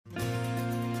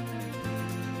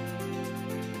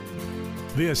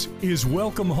This is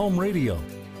Welcome Home Radio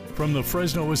from the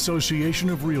Fresno Association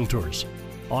of Realtors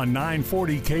on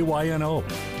 940 KYNO.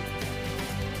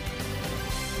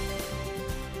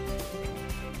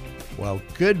 Well,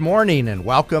 good morning and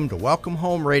welcome to Welcome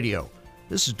Home Radio.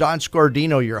 This is Don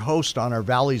Scordino, your host on our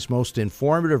Valley's most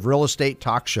informative real estate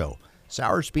talk show. This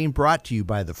hour is being brought to you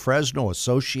by the Fresno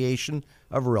Association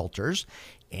of Realtors,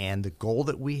 and the goal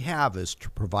that we have is to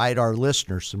provide our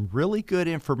listeners some really good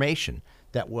information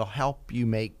that will help you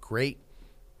make great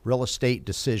real estate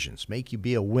decisions, make you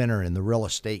be a winner in the real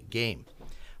estate game.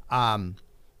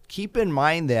 Keep in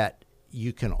mind that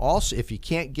you can also,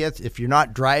 if you're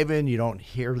not driving, you don't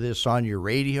hear this on your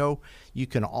radio, you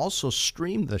can also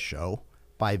stream the show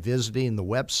by visiting the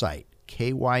website,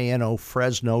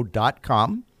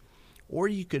 kynofresno.com, or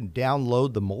you can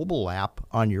download the mobile app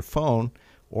on your phone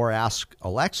or ask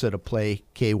Alexa to play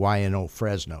KYNO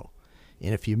Fresno.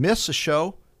 And if you miss a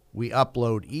show, we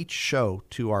upload each show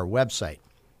to our website.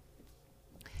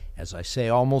 As I say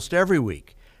almost every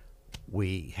week,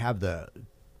 we have the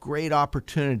great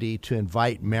opportunity to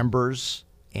invite members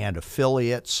and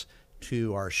affiliates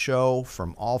to our show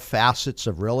from all facets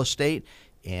of real estate,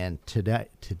 and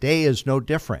today is no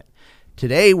different.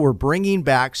 Today we're bringing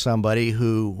back somebody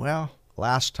who, well,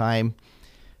 last time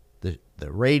the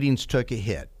ratings took a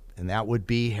hit, and that would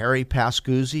be Harry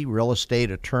Pascuzzi, real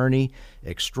estate attorney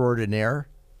extraordinaire.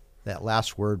 That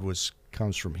last word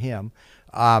comes from him.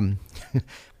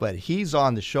 But he's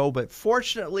on the show. But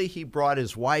fortunately, he brought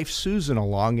his wife, Susan,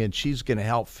 along, and she's going to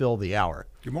help fill the hour.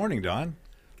 Good morning, Don.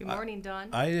 Good morning,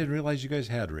 Don. I didn't realize you guys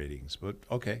had ratings, but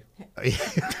okay.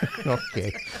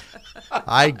 Okay.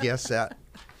 I guess that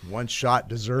one shot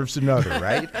deserves another,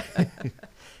 right?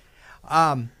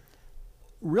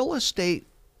 Real estate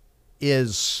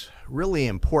is really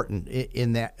important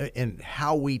in that, and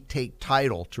how we take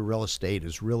title to real estate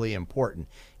is really important.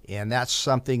 And that's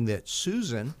something that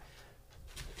Susan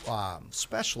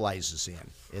specializes in,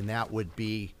 and that would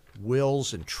be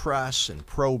wills and trusts and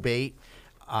probate.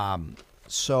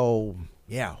 So,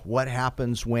 yeah, what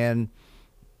happens when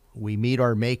we meet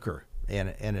our maker,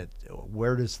 and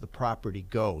where does the property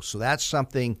go? So that's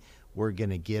something we're going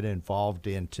to get involved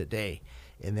in today.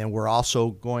 And then we're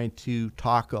also going to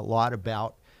talk a lot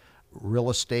about real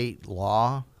estate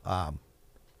law.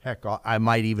 Heck, I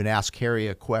might even ask Harry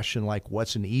a question like,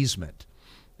 what's an easement?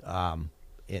 Don't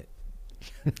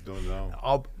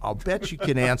know. I'll bet you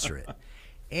can answer it.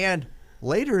 And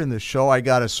later in the show, I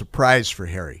got a surprise for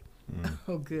Harry.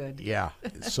 Oh, good. Yeah,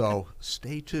 so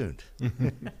stay tuned.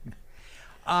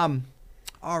 All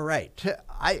right.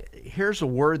 Here's a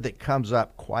word that comes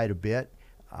up quite a bit,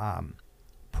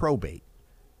 probate.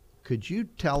 Could you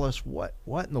tell us what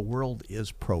in the world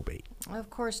is probate? Of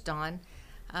course, Don.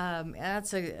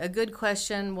 That's a good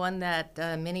question, one that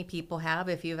many people have.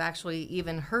 If you've actually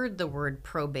even heard the word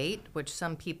probate, which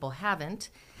some people haven't,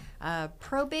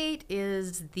 probate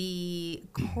is the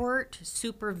court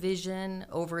supervision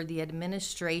over the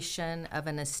administration of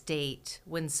an estate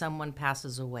when someone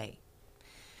passes away.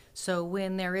 So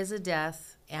when there is a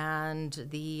death and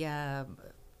the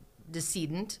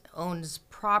decedent owns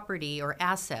property or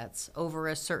assets over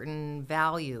a certain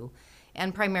value,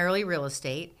 and primarily real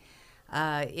estate,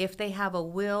 if they have a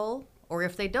will or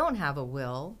if they don't have a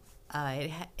will,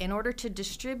 in order to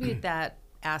distribute that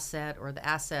asset or the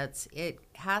assets, it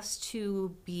has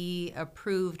to be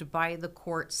approved by the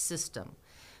court system,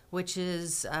 which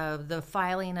is the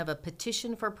filing of a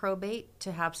petition for probate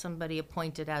to have somebody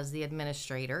appointed as the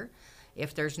administrator.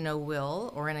 If there's no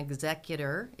will, or an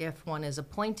executor, if one is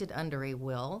appointed under a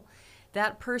will,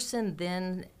 that person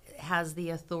then has the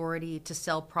authority to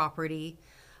sell property,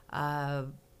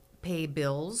 pay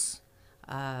bills,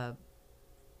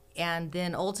 and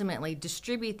then ultimately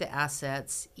distribute the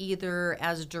assets either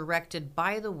as directed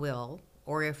by the will,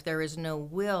 or if there is no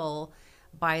will,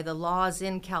 by the laws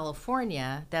in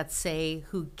California that say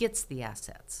who gets the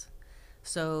assets.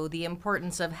 So the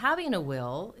importance of having a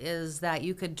will is that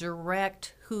you could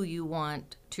direct who you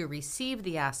want to receive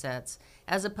the assets,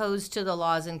 as opposed to the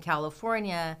laws in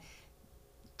California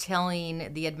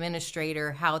telling the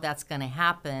administrator how that's going to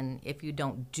happen if you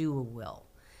don't do a will.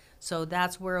 So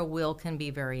that's where a will can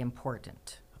be very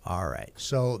important. All right.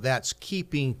 So that's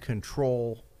keeping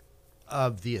control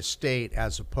of the estate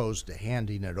as opposed to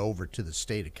handing it over to the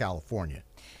state of California.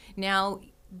 Now,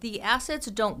 the assets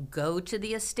don't go to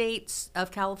the estates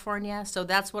of California, so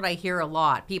that's what I hear a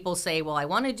lot. People say, well, I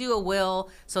want to do a will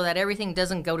so that everything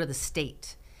doesn't go to the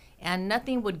state. And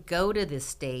nothing would go to the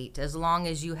state as long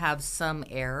as you have some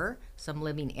heir, some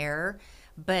living heir.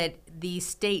 But the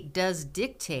state does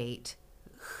dictate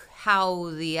how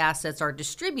the assets are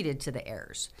distributed to the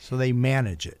heirs. So they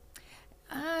manage it.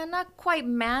 Not quite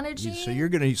managing. So you're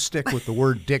going to stick with the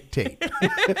word dictate.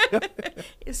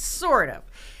 Sort of.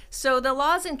 So the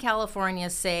laws in California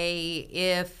say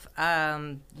if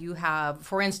you have,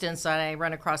 for instance, I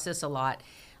run across this a lot.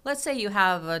 Let's say you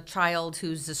have a child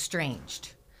who's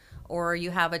estranged, or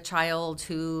you have a child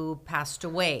who passed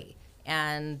away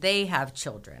and they have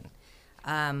children.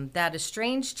 That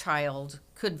estranged child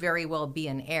could very well be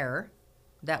an heir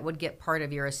that would get part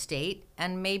of your estate,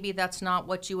 and maybe that's not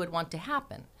what you would want to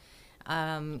happen.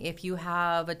 If you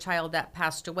have a child that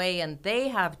passed away and they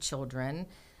have children,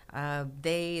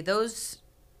 those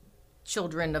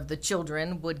children of the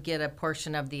children would get a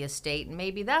portion of the estate, and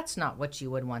maybe that's not what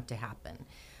you would want to happen.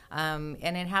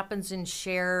 And it happens in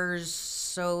shares,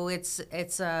 so it's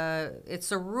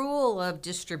a rule of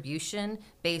distribution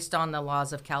based on the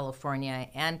laws of California,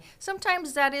 and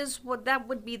sometimes that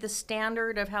would be the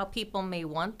standard of how people may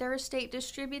want their estate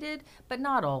distributed, but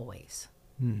not always.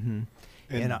 And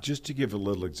just to give a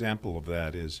little example of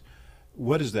that is,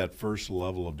 what is that first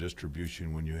level of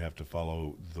distribution when you have to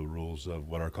follow the rules of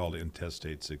what are called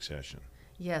intestate succession?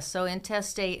 Yes, so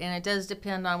intestate, and it does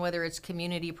depend on whether it's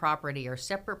community property or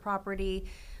separate property.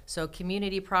 So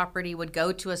community property would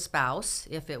go to a spouse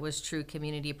if it was true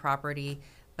community property.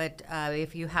 But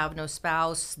if you have no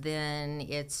spouse, then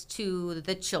it's to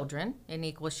the children in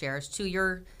equal shares, to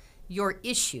your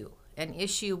issue. An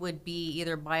issue would be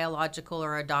either biological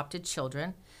or adopted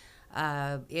children.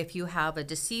 If you have a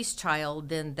deceased child,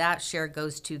 then that share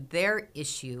goes to their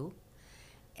issue.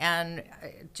 And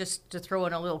just to throw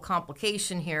in a little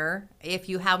complication here, if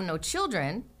you have no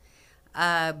children,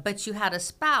 but you had a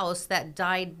spouse that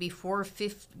died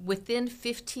within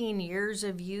 15 years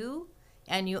of you,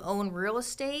 and you own real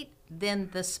estate, then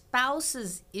the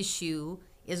spouse's issue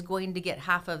is going to get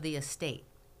half of the estate.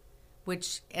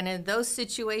 And in those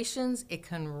situations, it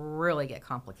can really get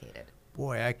complicated.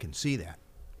 Boy, I can see that.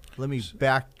 Let me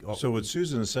back. So what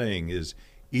Susan is saying is,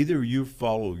 either you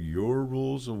follow your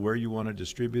rules of where you want to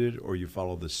distribute it, or you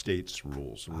follow the state's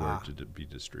rules of where to be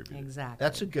distributed. Exactly.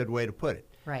 That's a good way to put it.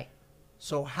 Right.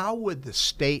 So how would the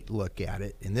state look at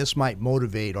it? And this might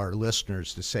motivate our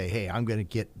listeners to say, hey, I'm going to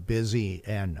get busy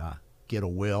and get a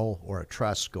will or a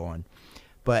trust going.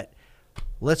 But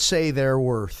let's say there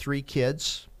were 3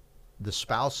 kids. The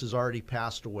spouse has already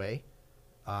passed away.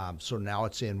 So now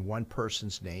it's in one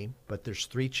person's name, but there's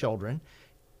 3 children.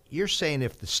 You're saying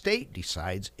if the state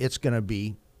decides, it's going to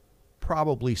be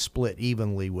probably split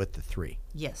evenly with the 3.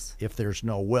 Yes. If there's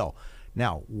no will.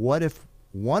 Now, what if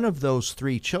one of those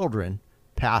 3 children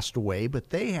passed away, but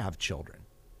they have children?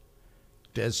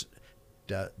 Do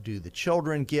the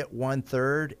children get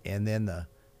 1/3, and then the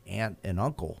aunt and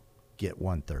uncle get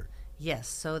 1/3? Yes.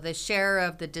 So the share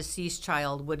of the deceased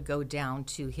child would go down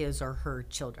to his or her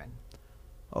children.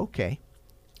 Okay.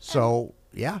 So,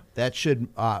 yeah, that should...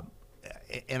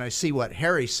 and I see what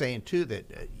Harry's saying, too, that,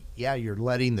 you're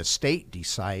letting the state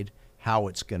decide how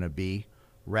it's going to be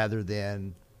rather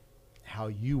than how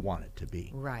you want it to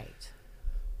be. Right.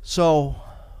 So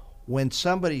when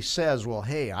somebody says, well,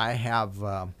 hey, I have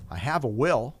a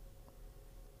will,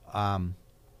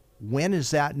 when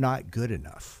is that not good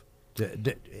enough?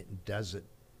 Can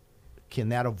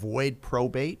that avoid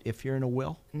probate if you're in a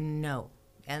will? No.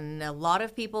 And a lot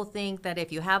of people think that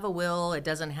if you have a will, it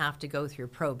doesn't have to go through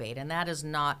probate, and that is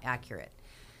not accurate.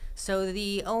 So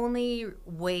the only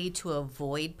way to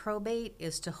avoid probate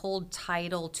is to hold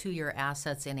title to your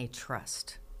assets in a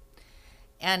trust.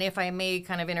 And if I may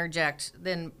kind of interject,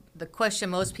 then the question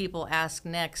most people ask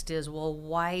next is, well,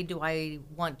 why do I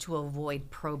want to avoid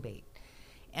probate?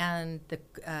 And the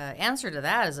answer to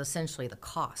that is essentially the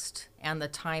cost and the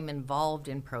time involved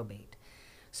in probate.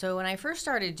 So when I first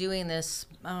started doing this,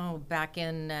 back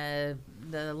in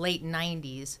the late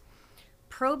 90s,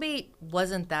 probate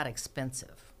wasn't that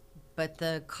expensive. But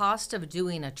the cost of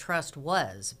doing a trust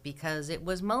was, because it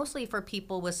was mostly for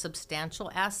people with substantial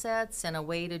assets and a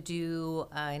way to do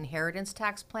inheritance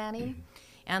tax planning. Mm-hmm.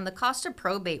 And the cost of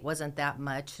probate wasn't that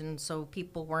much, and so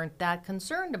people weren't that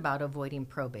concerned about avoiding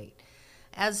probate.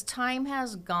 As time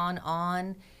has gone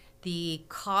on, the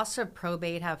costs of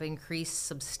probate have increased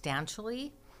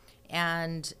substantially,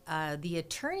 and the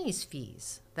attorney's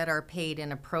fees that are paid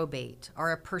in a probate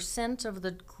are a % of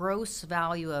the gross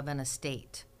value of an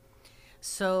estate.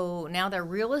 So now that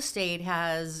real estate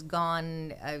has gone,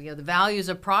 the values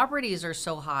of properties are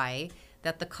so high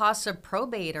that the costs of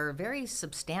probate are very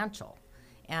substantial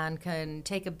and can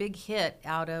take a big hit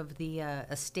out of the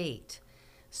estate.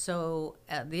 So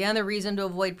the other reason to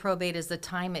avoid probate is the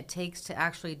time it takes to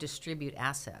actually distribute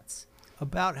assets.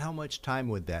 About how much time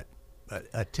would that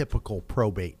a typical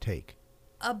probate take?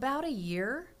 About a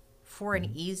year for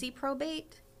an easy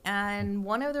probate, And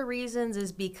one of the reasons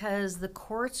is because the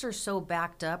courts are so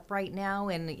backed up right now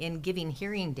in giving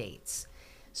hearing dates.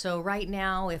 So right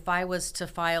now, if I was to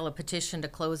file a petition to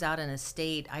close out an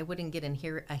estate, I wouldn't get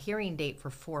a hearing date for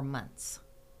 4 months.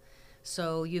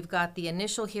 So you've got the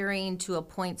initial hearing to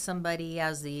appoint somebody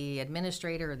as the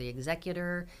administrator or the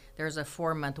executor. There's a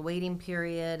 4-month waiting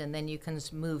period, and then you can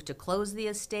move to close the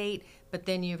estate. But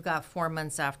then you've got 4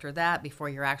 months after that before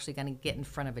you're actually going to get in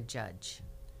front of a judge.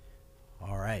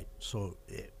 All right. So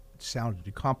it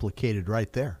sounded complicated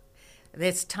right there.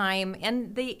 It's time,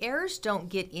 and the heirs don't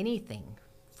get anything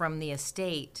from the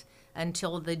estate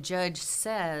until the judge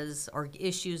says or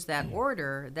issues that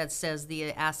order that says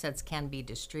the assets can be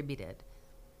distributed.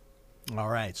 All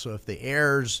right. So if the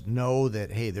heirs know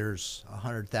that, hey, there's a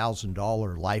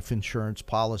 $100,000 life insurance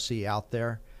policy out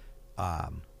there,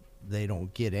 they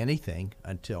don't get anything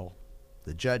until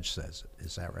the judge says it.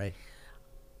 Is that right?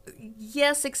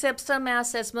 Yes, except some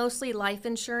assets, mostly life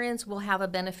insurance, will have a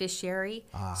beneficiary.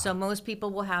 So most people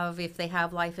will have, if they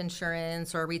have life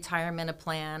insurance or retirement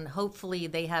plan, hopefully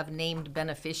they have named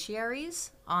beneficiaries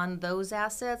on those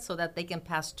assets so that they can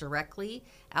pass directly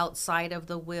outside of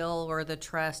the will or the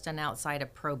trust and outside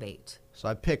of probate. So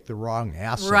I picked the wrong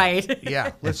asset. Right.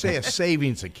 Yeah. Let's say a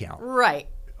savings account. Right.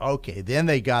 Okay. Then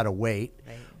they got to wait.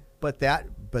 Right.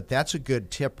 But that's a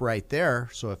good tip right there.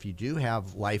 So if you do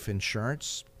have life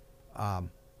insurance,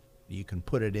 you can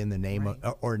put it in the name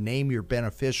of, or name your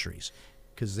beneficiaries,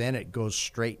 because then it goes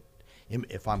straight,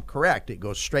 if I'm correct, it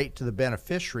goes straight to the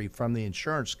beneficiary from the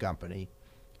insurance company.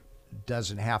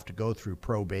 Doesn't have to go through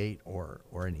probate or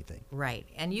anything. Right.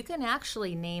 And you can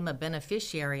actually name a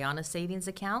beneficiary on a savings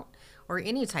account or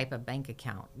any type of bank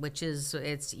account, which is,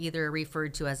 it's either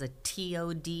referred to as a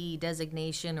TOD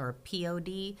designation or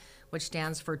POD, which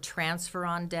stands for transfer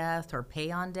on death or pay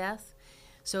on death.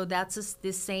 So that's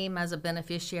the same as a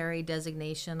beneficiary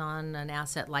designation on an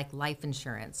asset like life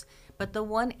insurance. But the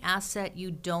one asset you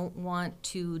don't want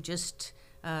to just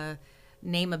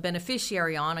name a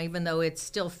beneficiary on, even though it's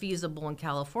still feasible in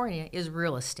California, is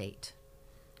real estate.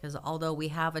 Because although we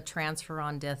have a transfer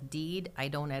on death deed, I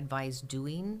don't advise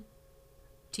doing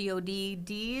TOD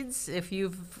deeds. If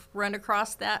you've run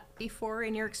across that before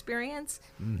in your experience,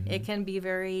 it can be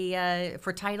very,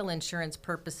 for title insurance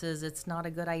purposes, it's not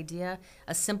a good idea.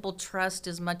 A simple trust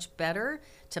is much better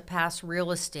to pass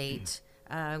real estate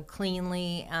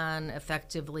cleanly and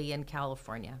effectively in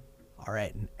California. All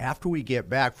right. And after we get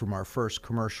back from our first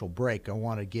commercial break, I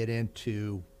want to get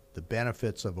into the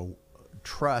benefits of a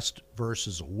trust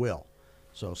versus a will.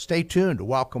 So stay tuned to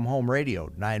Welcome Home Radio,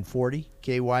 940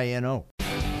 KYNO.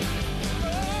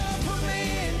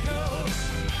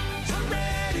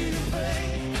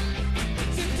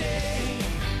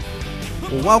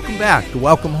 Well, welcome back to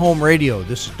Welcome Home Radio.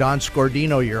 This is Don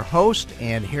Scordino, your host,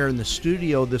 and here in the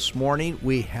studio this morning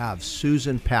we have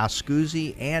Susan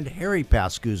Pascuzzi and Harry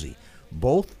Pascuzzi,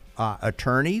 both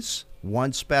attorneys.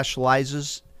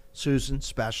 Susan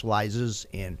specializes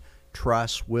in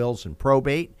trusts, wills, and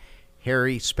probate.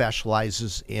 Harry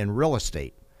specializes in real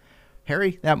estate.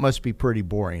 Harry, that must be pretty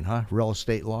boring, huh? Real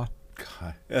estate law?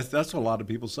 God, that's what a lot of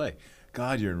people say.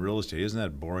 God, you're in real estate. Isn't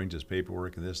that boring, just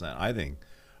paperwork and this and that? I think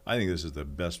this is the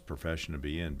best profession to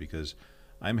be in, because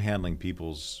I'm handling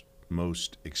people's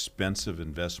most expensive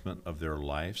investment of their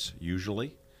lives,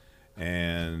 usually.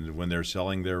 And when they're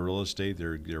selling their real estate,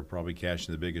 they're probably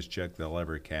cashing the biggest check they'll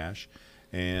ever cash.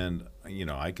 And,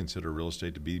 I consider real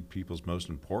estate to be people's most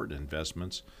important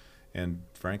investments. And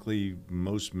frankly,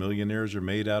 most millionaires are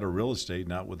made out of real estate,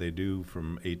 not what they do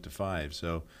from 8 to 5.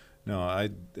 So, no,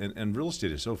 and real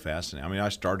estate is so fascinating. I mean, I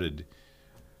started,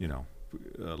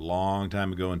 a long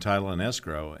time ago in title and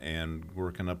escrow, and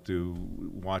working up to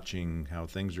watching how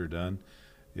things are done.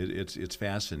 It's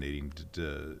fascinating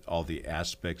to all the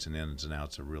aspects and ins and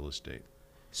outs of real estate.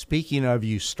 Speaking of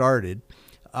you started,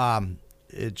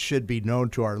 it should be known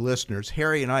to our listeners,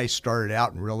 Harry and I started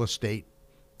out in real estate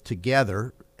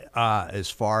together, as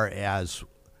far as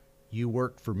you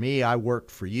worked for me, I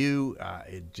worked for you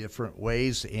in different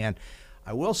ways. And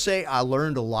I will say I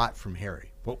learned a lot from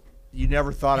Harry. Well, you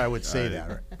never thought I would say that,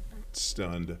 right?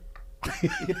 Stunned.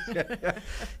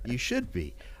 You should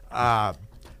be.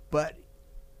 But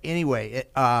anyway,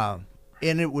 and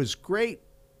it was great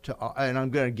to, and I'm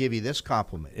going to give you this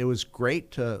compliment. It was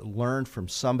great to learn from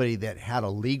somebody that had a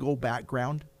legal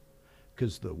background,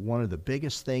 because one of the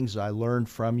biggest things I learned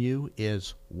from you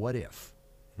is what if.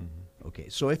 Mm-hmm. Okay,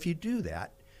 so if you do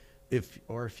that, if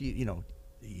you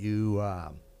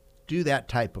do that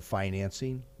type of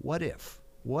financing, what if?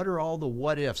 What are all the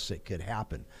what ifs that could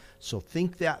happen? So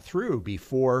think that through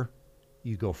before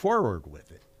you go forward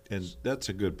with it. And that's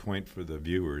a good point for the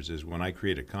viewers, is when I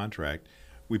create a contract,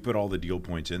 we put all the deal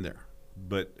points in there.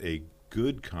 But a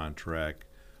good contract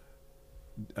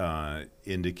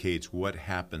indicates what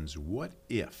happens, what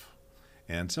if.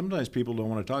 And sometimes people don't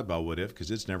want to talk about what if because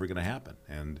it's never going to happen.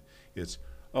 And it's,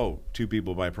 two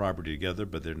people buy property together,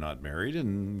 but they're not married,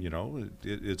 and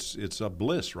it's a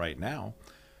bliss right now.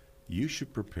 You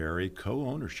should prepare a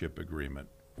co-ownership agreement.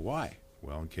 Why?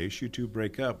 Well, in case you two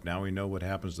break up, now we know what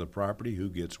happens to the property, who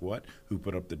gets what, who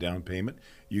put up the down payment.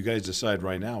 You guys decide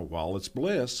right now, while it's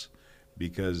bliss,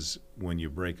 because when you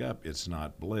break up, it's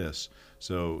not bliss.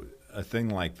 So a thing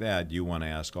like that, you want to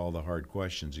ask all the hard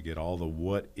questions. You get all the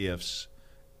what-ifs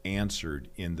answered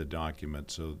in the document,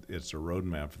 so it's a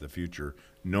roadmap for the future,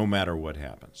 no matter what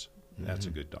happens. That's a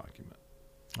good document.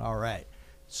 All right.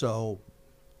 So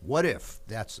what if?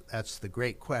 That's the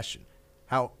great question.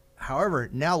 However,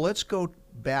 now let's go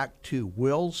back to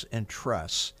wills and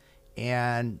trusts,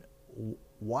 and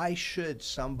why should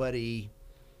somebody,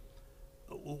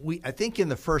 I think in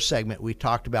the first segment we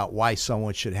talked about why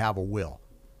someone should have a will,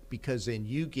 because then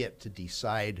you get to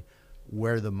decide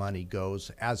where the money goes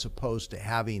as opposed to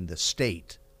having the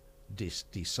state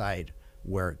decide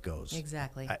where it goes.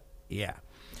 Exactly. Yeah.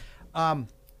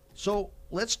 So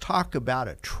let's talk about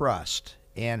a trust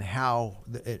and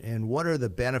and what are the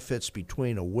benefits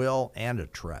between a will and a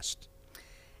trust?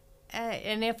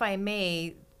 And if I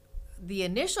may, the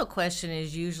initial question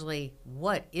is usually,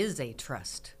 what is a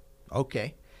trust?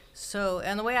 Okay. So,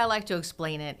 and the way I like to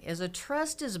explain it is a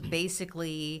trust is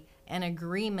basically an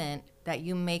agreement that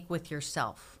you make with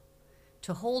yourself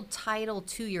to hold title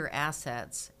to your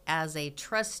assets as a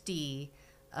trustee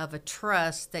of a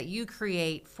trust that you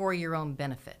create for your own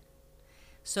benefit.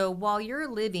 So while you're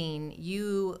living,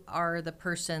 you are the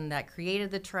person that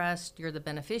created the trust, you're the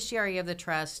beneficiary of the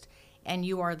trust, and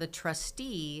you are the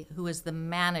trustee who is the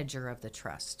manager of the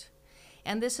trust.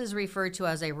 And this is referred to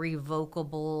as a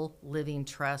revocable living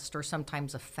trust or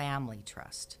sometimes a family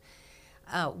trust.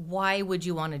 Why would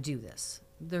you want to do this?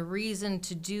 The reason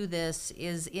to do this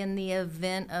is in the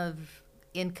event of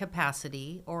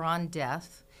incapacity or on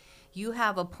death, you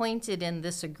have appointed in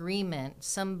this agreement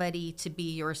somebody to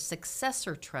be your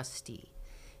successor trustee.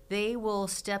 They will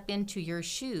step into your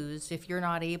shoes if you're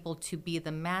not able to be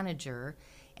the manager,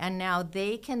 and now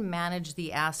they can manage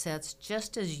the assets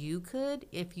just as you could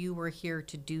if you were here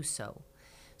to do so.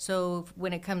 So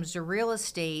when it comes to real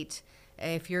estate,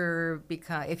 if you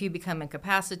become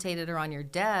incapacitated or on your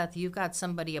death, you've got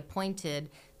somebody appointed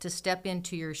to step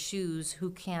into your shoes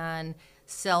who can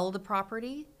sell the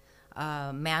property,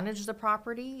 manage the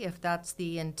property if that's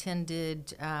the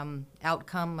intended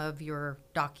outcome of your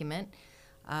document.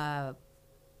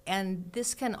 And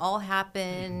this can all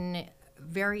happen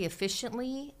very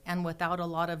efficiently and without a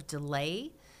lot of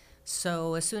delay.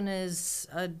 So as soon as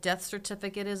a death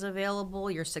certificate is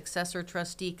available, your successor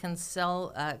trustee can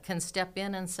step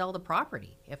in and sell the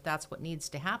property if that's what needs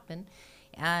to happen.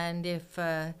 And if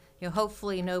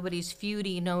hopefully nobody's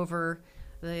feuding over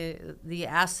the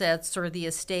assets or the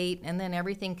estate, and then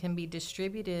everything can be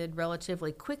distributed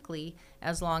relatively quickly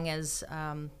as long as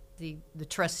the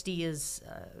trustee is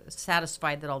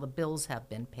satisfied that all the bills have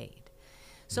been paid.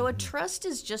 So a trust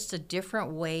is just a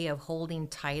different way of holding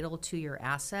title to your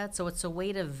assets. So it's a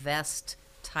way to vest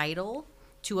title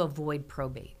to avoid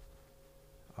probate.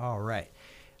 All right.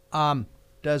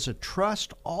 Does a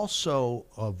trust also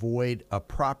avoid a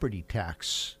property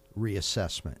tax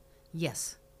reassessment?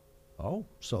 Yes. Oh,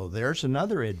 so there's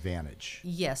another advantage.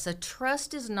 Yes, a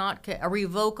trust is not, a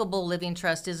revocable living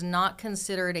trust is not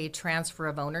considered a transfer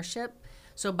of ownership.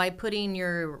 So by putting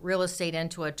your real estate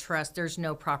into a trust, there's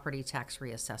no property tax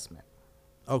reassessment.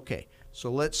 Okay,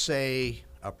 so let's say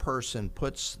a person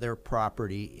puts their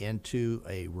property into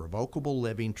a revocable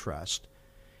living trust,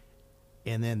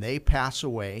 and then they pass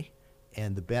away,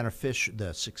 and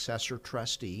the successor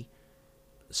trustee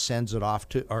sends it off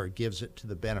to, or gives it to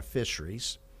the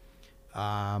beneficiaries.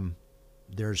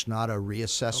 There's not a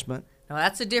reassessment. No,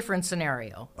 that's a different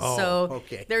scenario. Oh, so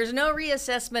okay. There's no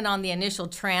reassessment on the initial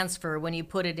transfer when you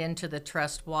put it into the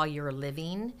trust while you're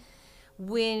living.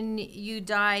 When you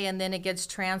die and then it gets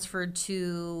transferred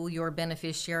to your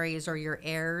beneficiaries or your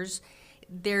heirs,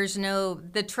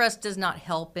 the trust does not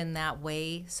help in that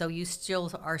way. So you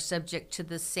still are subject to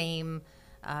the same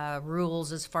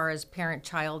rules as far as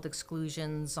parent-child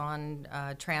exclusions on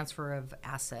transfer of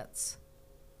assets.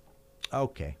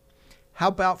 Okay. How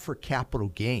about for capital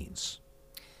gains?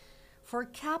 For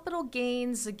capital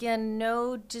gains, again,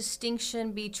 no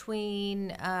distinction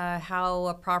between how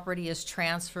a property is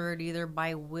transferred either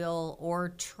by will or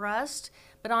trust.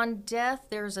 But on death,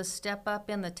 there's a step up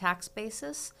in the tax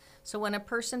basis. So when a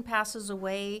person passes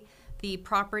away, the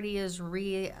property is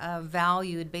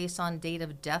revalued based on date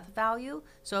of death value.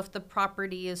 So if the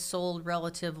property is sold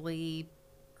relatively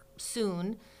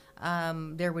soon,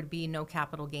 there would be no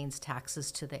capital gains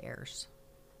taxes to the heirs.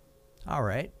 All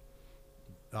right.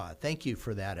 Thank you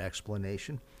for that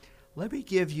explanation. Let me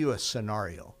give you a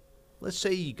scenario. Let's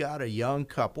say you got a young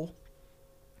couple.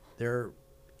 They're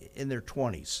in their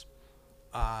 20s.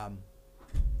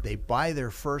 They buy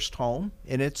their first home,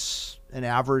 and it's an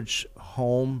average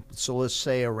home. So let's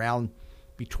say around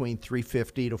between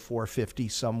 $350,000 to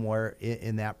 $450,000, somewhere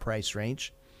in that price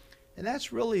range. And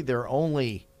that's really their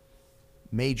only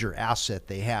major asset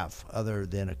they have, other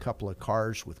than a couple of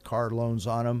cars with car loans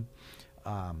on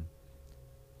them.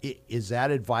 Is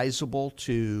that advisable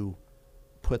to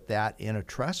put that in a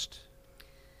trust?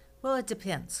 Well, it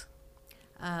depends.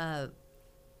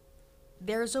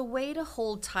 There's a way to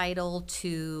hold title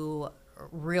to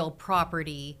real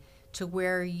property to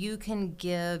where you can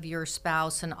give your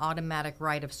spouse an automatic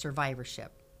right of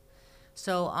survivorship.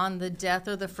 So on the death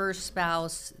of the first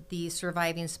spouse, the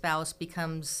surviving spouse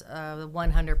becomes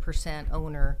 100%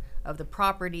 owner of the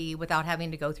property without having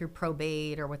to go through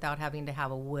probate or without having to have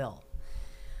a will.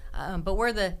 But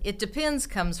where the "it depends"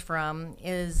 comes from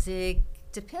is it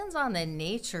depends on the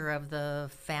nature of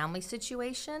the family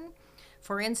situation.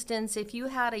 For instance, if you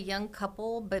had a young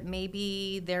couple, but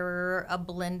maybe they're a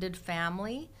blended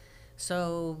family,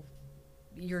 so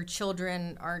your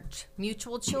children aren't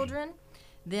mutual children,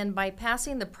 then by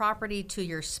passing the property to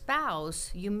your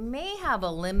spouse, you may have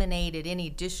eliminated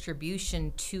any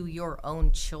distribution to your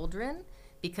own children,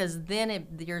 because then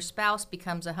your spouse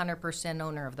becomes 100%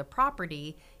 owner of the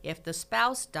property. If the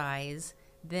spouse dies,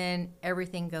 then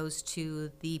everything goes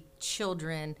to the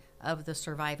children of the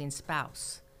surviving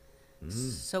spouse.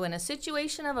 So in a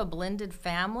situation of a blended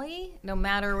family, no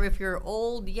matter if you're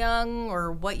old, young,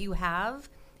 or what you have,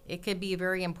 it could be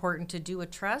very important to do a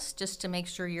trust just to make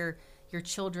sure your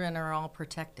children are all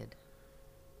protected.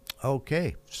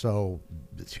 Okay, so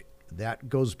that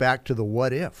goes back to the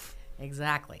what if.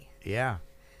 Exactly. Yeah.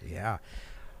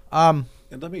 And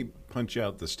let me punch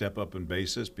out the step up in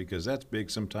basis, because that's big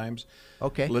sometimes.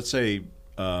 Okay. Let's say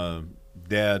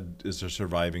dad is a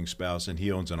surviving spouse and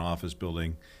he owns an office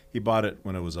building. He bought it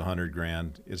when it was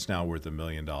 $100,000. It's now worth $1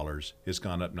 million. It's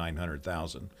gone up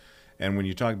 $900,000. And when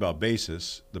you talk about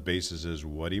basis, the basis is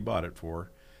what he bought it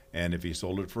for. And if he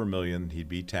sold it for $1 million, he'd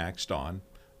be taxed on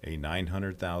a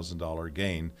 $900,000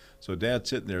 gain. So dad's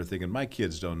sitting there thinking, my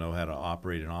kids don't know how to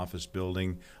operate an office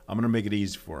building. I'm going to make it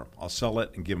easy for them. I'll sell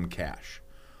it and give them cash.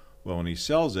 Well, when he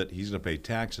sells it, he's going to pay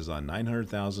taxes on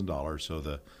 $900,000. So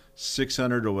the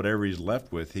 $600 or whatever he's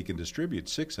left with, he can distribute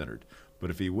 $600. But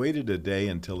if he waited a day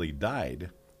until he died,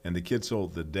 and the kid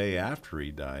sold the day after he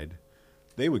died,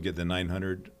 they would get the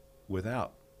 $900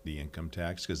 without the income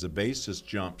tax, because the basis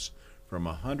jumps from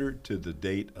 $100 to the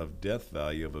date of death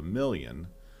value of $1 million.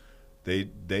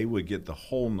 They would get the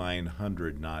whole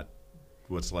 $900, not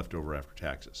what's left over after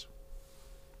taxes.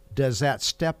 Does that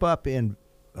step up in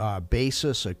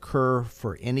basis occur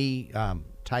for any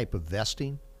type of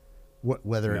vesting?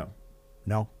 Whether No.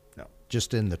 No? No.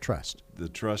 Just in the trust? The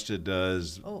trust, it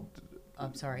does. Oh,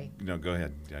 I'm sorry. No, go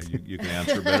ahead. Yeah, you can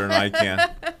answer better than I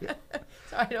can.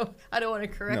 I don't want to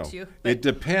correct you. No, it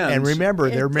depends. And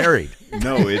remember, they're married.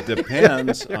 No, it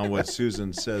depends on what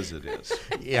Susan says it is.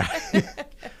 Yeah.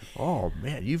 Oh,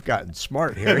 man, you've gotten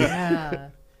smart, Harry. Yeah.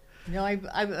 No,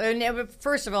 I never.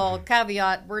 First of all,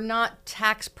 caveat: we're not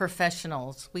tax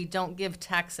professionals. We don't give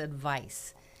tax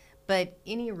advice. But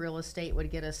any real estate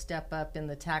would get a step up in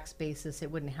the tax basis. It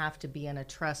wouldn't have to be in a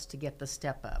trust to get the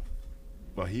step up.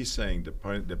 Well, he's saying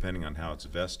depending on how it's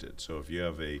vested. So if you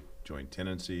have a joint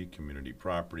tenancy, community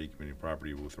property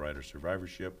with right of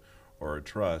survivorship, or a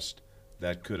trust,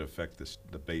 that could affect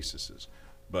the basises.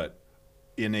 But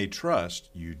in a trust,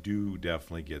 you do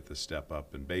definitely get the step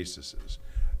up in basises.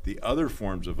 The other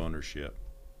forms of ownership,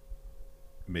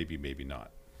 maybe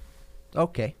not.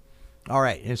 Okay. All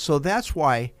right. And so that's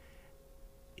why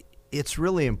it's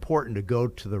really important to go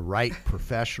to the right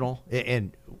professional.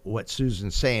 And what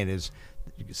Susan's saying is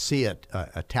you can see a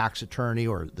tax attorney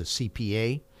or the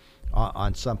CPA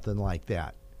on something like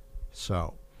that.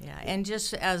 So. Yeah, and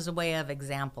just as a way of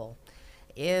example,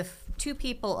 if two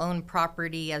people own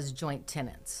property as joint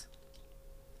tenants,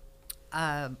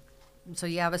 so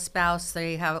you have a spouse,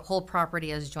 they have a whole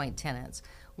property as joint tenants.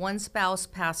 One spouse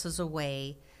passes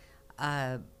away,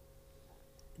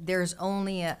 there's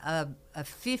only a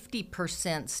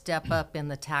 50% step up in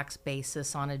the tax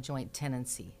basis on a joint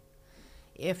tenancy.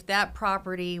 If that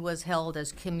property was held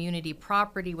as community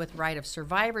property with right of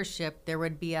survivorship, there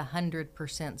would be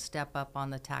 100% step up on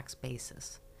the tax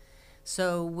basis.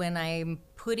 So when I'm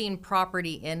putting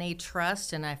property in a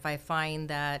trust, and if I find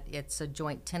that it's a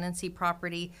joint tenancy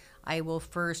property, I will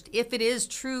first, if it is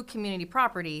true community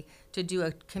property, to do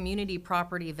a community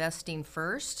property vesting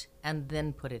first and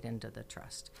then put it into the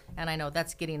trust. And I know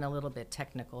that's getting a little bit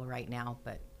technical right now,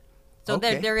 but so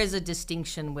Okay. there is a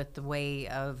distinction with the way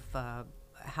of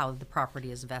how the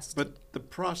property is vested. But the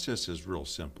process is real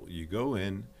simple. You go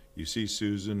in, you see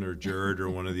Susan or Jared or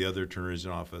one of the other attorneys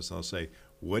in office. They'll say,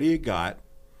 "What do you got?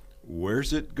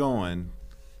 Where's it going?"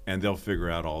 And they'll figure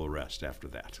out all the rest after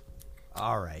that.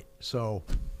 All right. So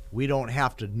we don't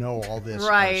have to know all this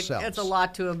right. ourselves. It's a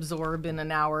lot to absorb in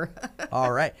an hour.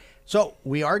 All right. So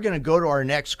we are going to go to our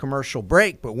next commercial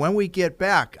break, but when we get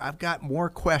back, I've got more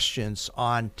questions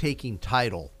on taking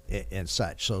title and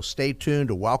such. So stay tuned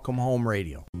to Welcome Home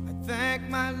Radio. I thank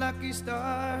my lucky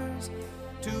stars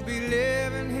to be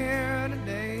living here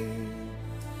today,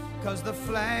 'cause the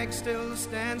flag still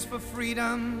stands for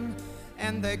freedom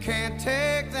and they can't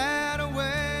take that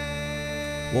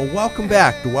away. Well, welcome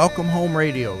back to Welcome Home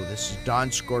Radio. This is Don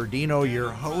Scordino,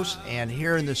 your host, and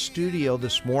here in the studio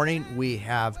this morning we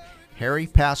have Harry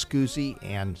Pascuzzi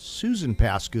and Susan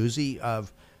Pascuzzi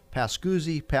of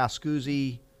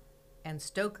Pascuzzi And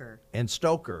Stoker. and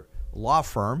Stoker law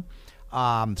firm,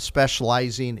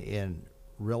 specializing in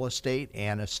real estate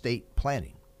and estate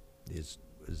planning. Is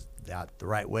that the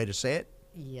right way to say it?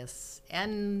 Yes.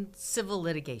 And civil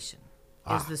litigation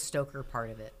is the Stoker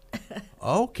part of it.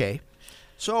 Okay.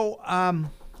 So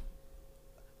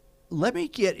let me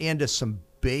get into some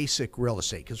basic real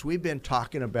estate, because we've been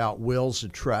talking about wills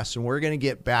and trusts, and we're going to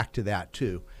get back to that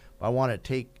too. I want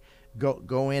to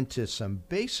go into some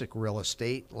basic real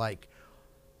estate, like,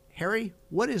 Harry,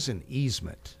 what is an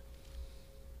easement?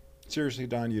 Seriously,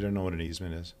 Don, you don't know what an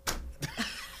easement is?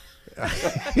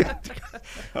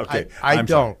 Okay, I I'm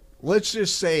don't. sorry. Let's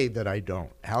just say that I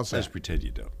don't. How's Let's that? pretend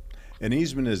you don't. An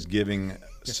easement is giving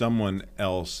someone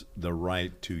else the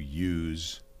right to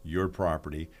use your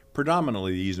property.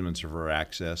 Predominantly, easements are for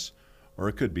access, or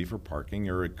it could be for parking,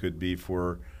 or it could be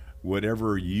for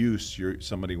whatever use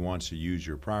somebody wants to use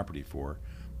your property for.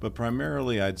 But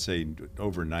primarily, I'd say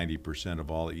over 90%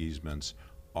 of all easements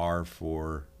are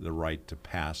for the right to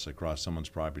pass across someone's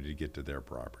property to get to their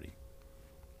property.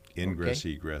 Ingress,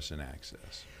 egress, and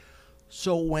access.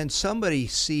 So when somebody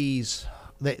sees,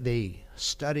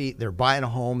 they're buying a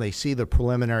home, they see the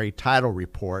preliminary title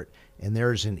report, and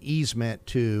there's an easement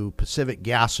to Pacific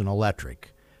Gas and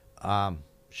Electric,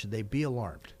 should they be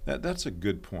alarmed? That's a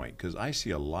good point, because I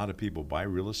see a lot of people buy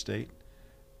real estate,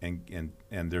 and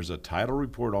there's a title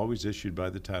report always issued by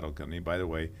the title company. By the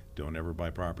way, don't ever buy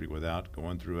property without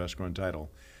going through escrow and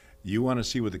title. You want to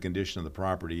see what the condition of the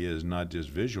property is, not just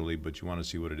visually, but you want to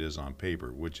see what it is on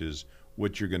paper, which is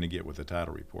what you're going to get with the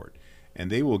title report.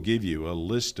 And they will give you a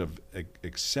list of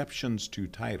exceptions to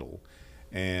title,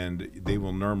 and they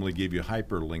will normally give you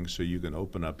hyperlinks so you can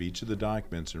open up each of the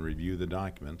documents and review the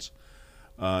documents.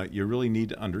 You really need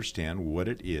to understand what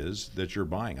it is that you're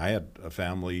buying. I had a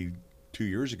family 2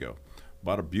 years ago,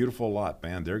 bought a beautiful lot.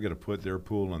 Man, they're going to put their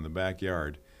pool in the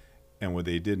backyard. And what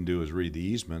they didn't do is read the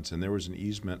easements, and there was an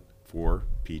easement for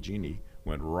PG&E,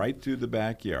 went right through the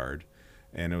backyard,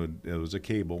 and it was a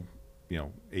cable,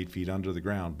 8 feet under the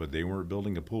ground, but they weren't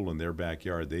building a pool in their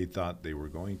backyard. They thought they were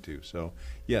going to. So,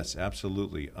 yes,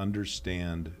 absolutely,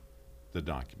 understand the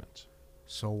documents.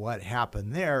 So what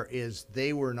happened there is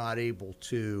they were not able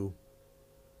to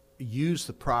use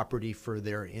the property for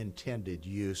their intended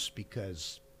use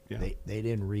because they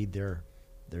didn't read their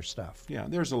stuff. Yeah,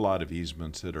 there's a lot of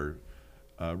easements that are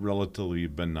relatively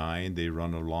benign. They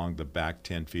run along the back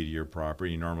 10 feet of your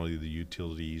property, normally the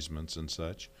utility easements and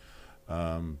such.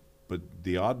 But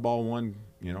the oddball one,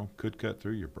 could cut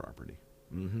through your property.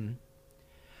 Mm-hmm.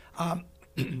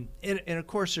 And of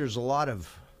course, there's a lot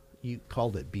of, you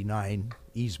called it benign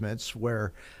easements,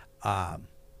 where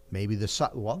maybe the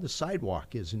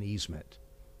sidewalk is an easement,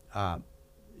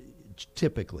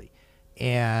 typically.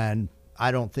 And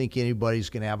I don't think anybody's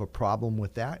going to have a problem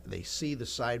with that. They see the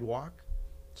sidewalk,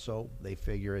 so they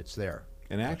figure it's there.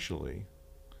 And actually,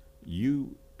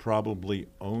 you probably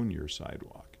own your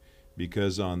sidewalk,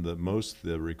 because on the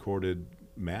recorded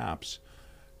maps,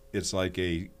 it's like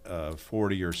a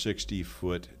 40 or 60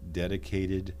 foot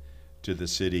dedicated to the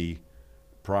city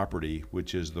property,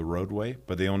 which is the roadway,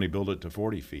 but they only build it to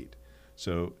 40 feet.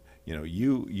 So,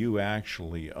 you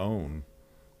actually own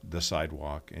the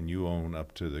sidewalk, and you own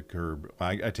up to the curb.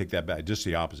 I take that back, just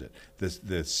the opposite.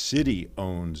 The city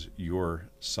owns your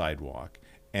sidewalk,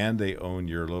 and they own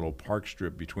your little park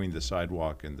strip between the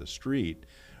sidewalk and the street,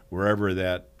 wherever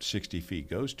that 60 feet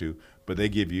goes to, but they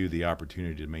give you the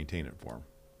opportunity to maintain it for them.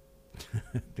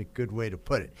 The good way to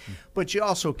put it. But you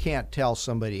also can't tell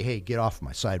somebody, hey, get off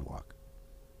my sidewalk.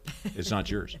 It's not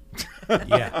yours.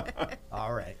 Yeah.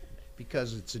 All right.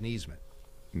 Because it's an easement.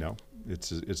 No,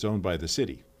 it's owned by the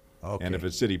city. Okay. And if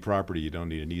it's city property, you don't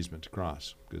need an easement to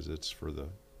cross because it's for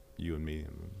you and me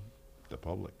and the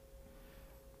public.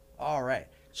 All right.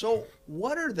 So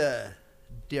what are the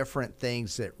different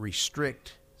things that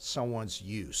restrict someone's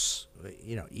use?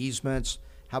 Easements.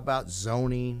 How about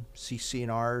zoning,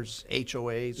 CC&Rs,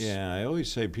 HOAs? Yeah, I always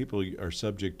say people are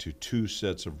subject to two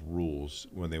sets of rules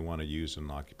when they want to use and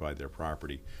occupy their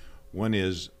property. One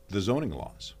is the zoning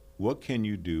laws. What can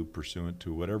you do pursuant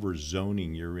to whatever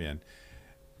zoning you're in?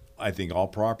 I think all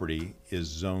property is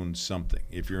zoned something.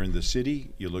 If you're in the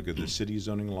city, you look at the city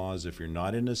zoning laws. If you're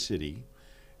not in a city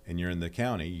and you're in the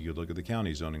county, you look at the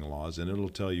county zoning laws, and it'll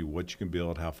tell you what you can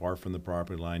build, how far from the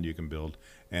property line you can build,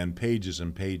 and pages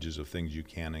of things you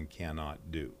can and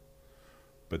cannot do.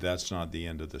 But that's not the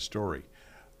end of the story.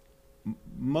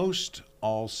 Most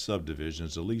all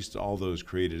subdivisions, at least all those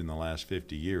created in the last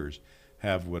 50 years,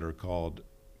 have what are called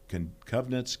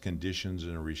covenants, conditions,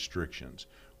 and restrictions.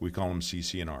 We call them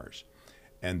CC&Rs.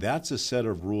 And that's a set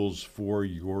of rules for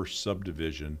your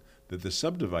subdivision that the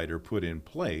subdivider put in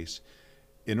place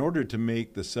in order to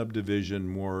make the subdivision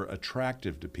more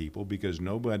attractive to people, because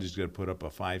nobody's going to put up a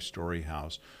 5-story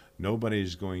house.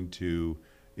 Nobody's going to,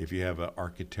 if you have an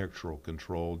architectural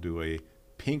control, do a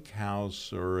pink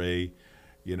house or a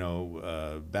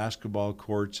basketball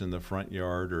courts in the front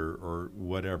yard or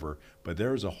whatever. But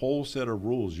there's a whole set of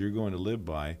rules you're going to live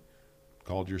by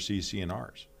called your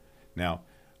CC&Rs. Now,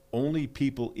 only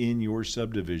people in your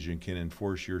subdivision can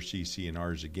enforce your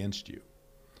CC&Rs against you.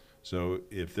 So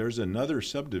if there's another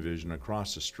subdivision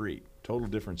across the street, total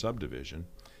different subdivision,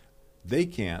 they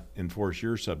can't enforce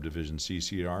your subdivision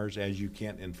CC&Rs as you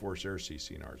can't enforce their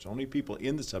CC&Rs. Only people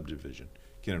in the subdivision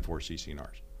can enforce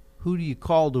CC&Rs. Who do you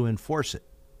call to enforce it?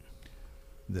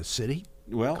 The city?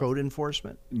 Well, code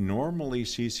enforcement? Normally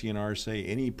CC&Rs say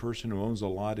any person who owns a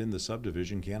lot in the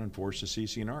subdivision can enforce the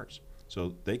CC&Rs.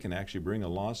 So they can actually bring a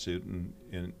lawsuit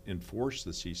and enforce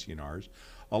the CC&Rs.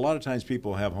 A lot of times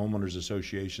people have homeowners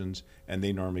associations, and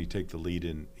they normally take the lead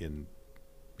in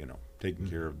taking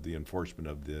care of the enforcement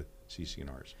of the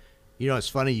CC&Rs. It's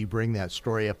funny you bring that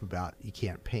story up about you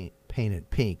can't paint it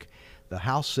pink. The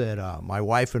house that my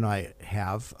wife and I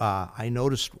have, I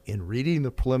noticed in reading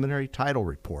the preliminary title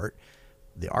report,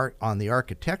 on the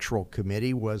architectural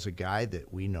committee was a guy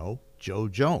that we know, Joe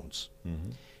Jones.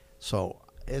 Mm-hmm. So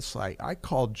it's like I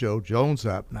called Joe Jones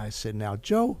up and I said, "Now,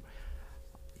 Joe,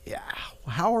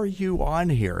 how are you on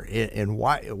here? And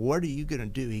why? What are you going to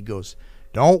do?" He goes,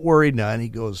 "Don't worry none." He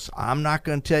goes, "I'm not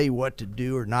going to tell you what to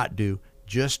do or not do.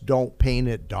 Just don't paint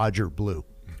it Dodger blue."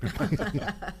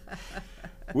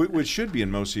 Which should be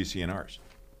in most CC&Rs.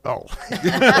 Oh.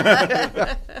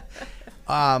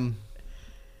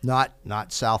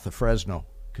 Not south of Fresno,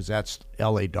 because that's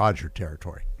L.A. Dodger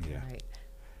territory. Yeah. Right.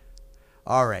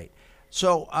 All right.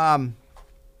 So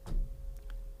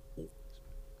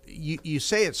you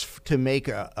say it's to make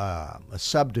a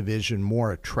subdivision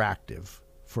more attractive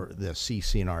for the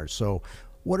CC&R. So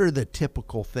what are the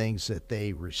typical things that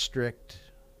they restrict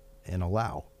and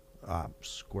allow?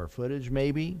 Square footage,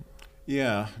 maybe?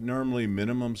 Yeah, normally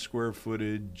minimum square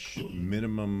footage,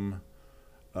 maximum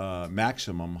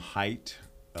height,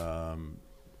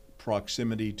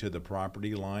 proximity to the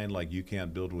property line, like you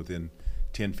can't build within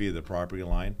 10 feet of the property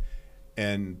line.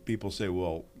 And people say,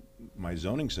 well, my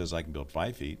zoning says I can build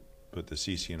 5 feet, but the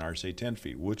CC&R say 10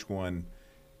 feet. Which one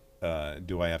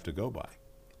do I have to go by?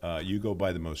 You go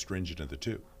by the most stringent of the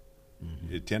two,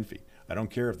 10 feet. I don't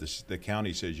care if the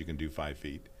county says you can do 5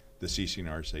 feet. The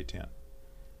CC&R say 10.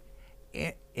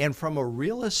 And from a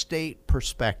real estate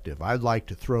perspective, I'd like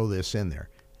to throw this in there.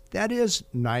 That is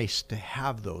nice to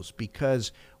have those,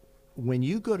 because when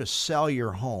you go to sell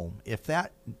your home,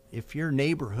 if your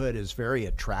neighborhood is very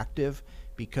attractive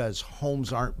because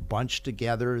homes aren't bunched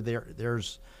together,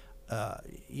 there's a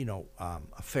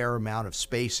fair amount of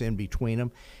space in between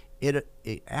them, it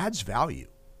adds value.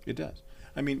 It does.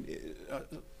 I mean,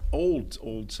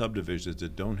 old subdivisions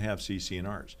that don't have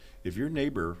CC&Rs. If your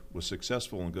neighbor was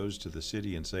successful and goes to the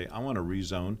city and say, I want to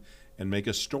rezone and make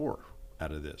a store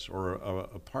out of this, or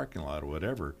a parking lot or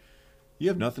whatever, you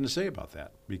have nothing to say about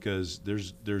that, because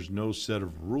there's no set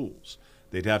of rules.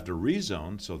 They'd have to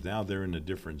rezone, so now they're in a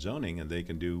different zoning and they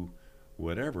can do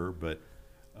whatever, but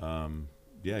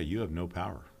you have no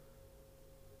power.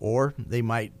 Or they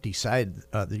might decide,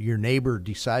 your neighbor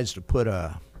decides to put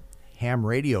a ham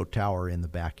radio tower in the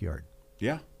backyard.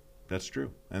 Yeah, that's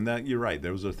true. And that, you're right.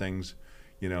 Those are things,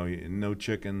 no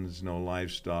chickens, no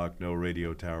livestock, no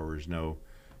radio towers, no,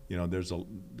 there's I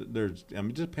mean,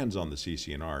 it depends on the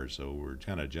CC&R, so we're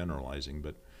kind of generalizing,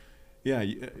 but yeah,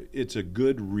 it's a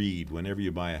good read whenever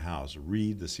you buy a house.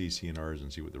 Read the CC&Rs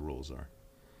and see what the rules are.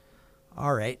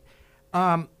 All right.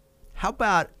 How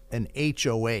about an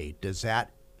HOA? Is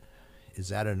that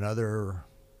another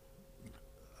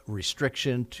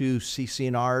restriction to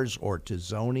CC&Rs or to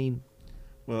zoning?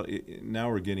 Well, now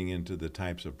we're getting into the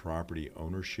types of property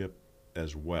ownership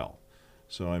as well.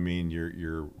 So I mean,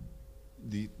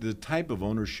 the type of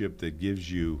ownership that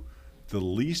gives you the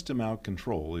least amount of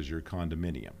control is your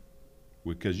condominium,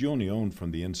 because you only own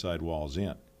from the inside walls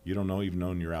in. You don't even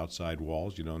own your outside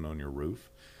walls. You don't own your roof,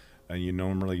 and you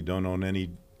normally don't own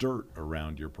any dirt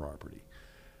around your property.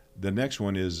 The next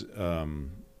one is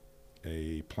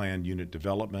a planned unit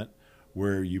development,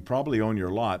 where you probably own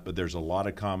your lot, but there's a lot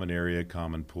of common area,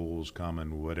 common pools,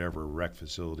 common whatever, rec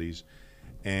facilities.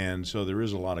 And so there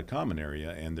is a lot of common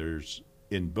area, and there's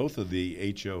in both of the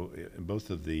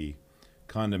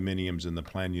condominiums and the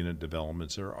planned unit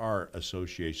developments, there are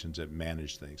associations that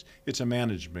manage things. It's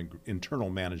a internal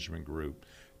management group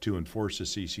to enforce the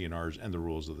CC&Rs and the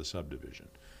rules of the subdivision.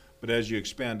 But as you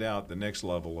expand out, the next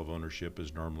level of ownership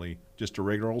is normally just a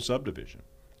regular old subdivision.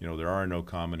 There are no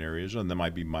common areas, and there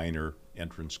might be minor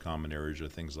entrance common areas or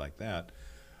things like that.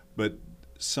 But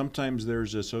sometimes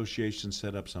there's associations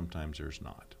set up, sometimes there's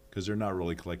not, because they're not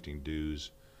really collecting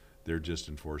dues. They're just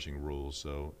enforcing rules.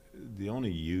 So the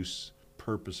only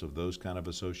purpose of those kind of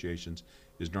associations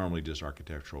is normally just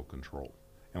architectural control.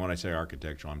 And when I say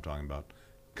architectural, I'm talking about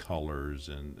colors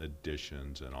and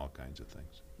additions and all kinds of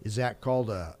things. Is that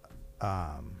called a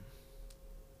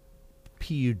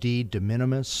PUD de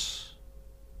minimis?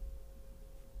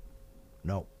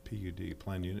 No. PUD,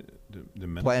 planned unit de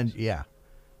minimis? Planned, yeah.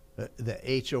 The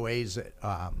HOAs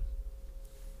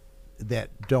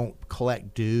that don't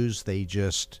collect dues, they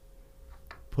just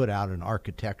put out an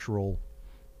architectural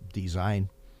design.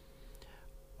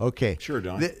 Okay. Sure,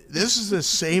 Don. This is the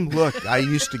same look I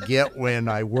used to get when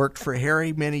I worked for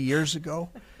Harry many years ago.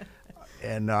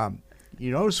 And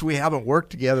you notice we haven't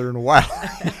worked together in a while.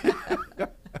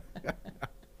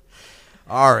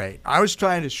 All right. I was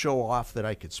trying to show off that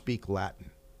I could speak Latin.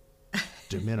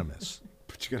 De minimis.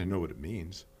 But you got to know what it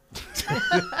means.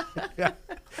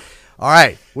 All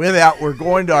right. With that, we're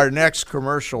going to our next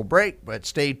commercial break, but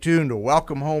stay tuned to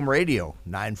Welcome Home Radio,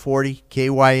 940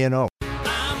 KYNO.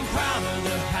 I'm proud of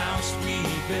the house we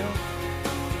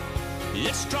built.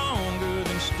 It's stronger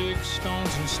than sticks,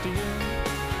 stones, and steel.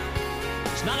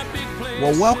 It's not a big place.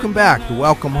 Well, welcome back to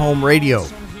Welcome Home Radio.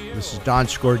 This is Don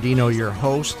Scordino, your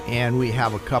host, and we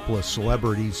have a couple of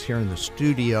celebrities here in the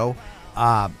studio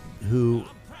who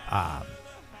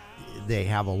they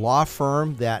have a law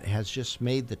firm that has just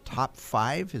made the top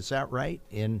 5. Is that right?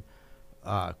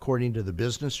 According to the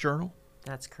Business Journal.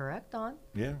 That's correct, Don.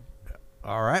 Yeah.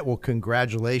 All right. Well,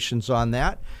 congratulations on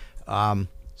that.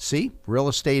 See, real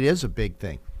estate is a big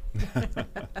thing.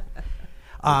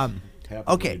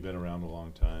 Okay. Been around a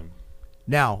long time.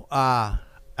 Now,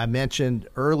 I mentioned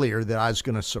earlier that I was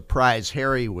going to surprise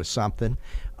Harry with something.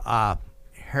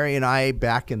 Harry and I,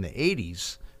 back in the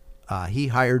 80s, he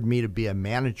hired me to be a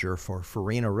manager for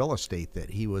Farina Real Estate that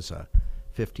he was a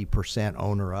 50%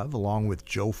 owner of, along with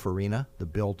Joe Farina, the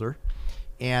builder.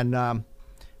 And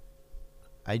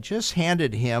I just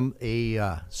handed him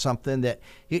something that,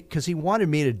 because he wanted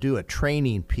me to do a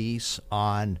training piece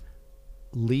on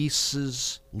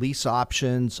leases, lease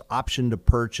options, option to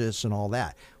purchase, and all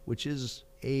that, which is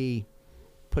a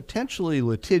potentially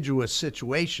litigious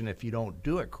situation if you don't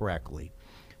do it correctly.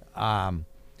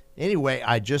 Anyway,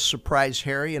 I just surprised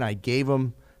Harry and I gave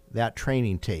him that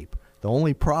training tape. The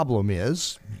only problem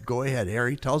is, go ahead,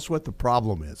 Harry, tell us what the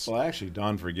problem is. Well, actually,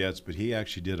 Don forgets, but he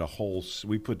actually did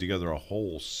we put together a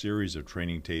whole series of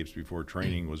training tapes before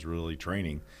training was really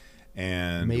training.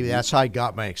 And maybe that's how I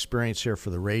got my experience here for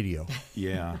the radio.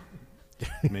 Yeah,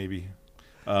 maybe.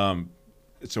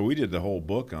 So we did the whole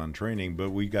book on training,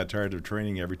 but we got tired of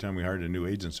training every time we hired a new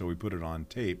agent, so we put it on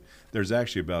tape. There's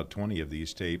actually about 20 of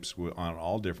these tapes on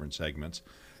all different segments.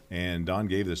 And Don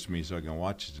gave this to me so I can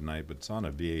watch it tonight, but it's on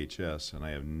a VHS, and I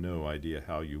have no idea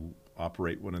how you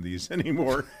operate one of these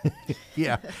anymore.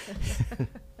 Yeah.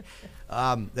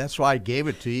 That's why I gave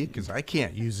it to you, because I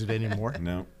can't use it anymore.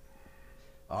 No.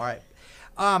 All right.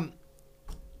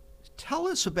 Tell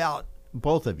us about,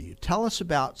 both of you, tell us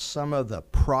about some of the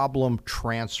problem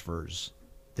transfers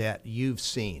that you've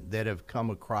seen that have come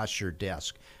across your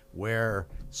desk where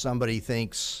somebody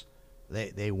thinks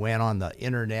they went on the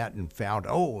internet and found,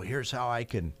 oh, here's how I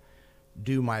can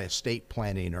do my estate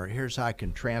planning, or here's how I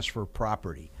can transfer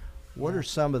property. What are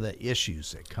some of the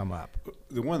issues that come up?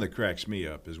 The one that cracks me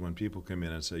up is when people come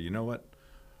in and say, you know what,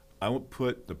 I would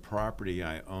put the property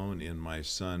I own in my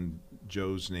son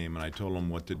Joe's name, and I told him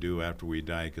what to do after we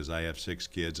die because I have 6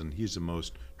 kids, and he's the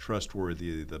most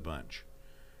trustworthy of the bunch.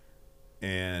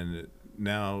 And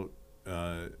now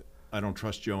I don't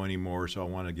trust Joe anymore, so I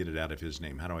want to get it out of his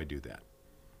name. How do I do that?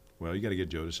 Well, you got to get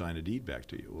Joe to sign a deed back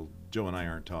to you. Well, Joe and I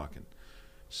aren't talking.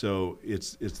 So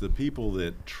it's the people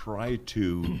that try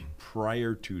to,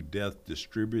 prior to death,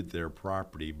 distribute their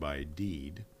property by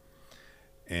deed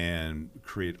and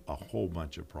create a whole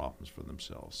bunch of problems for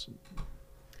themselves.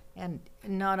 And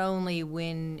not only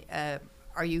when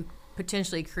are you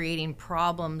potentially creating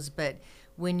problems, but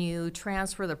when you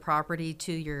transfer the property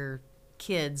to your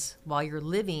kids while you're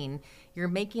living, you're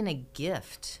making a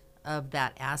gift of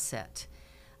that asset.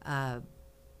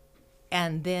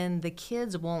 And then the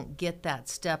kids won't get that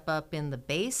step up in the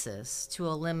basis to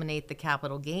eliminate the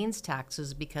capital gains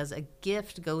taxes because a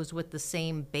gift goes with the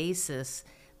same basis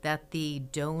that the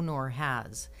donor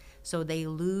has. So they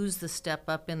lose the step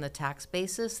up in the tax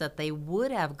basis that they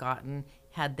would have gotten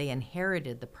had they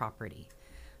inherited the property.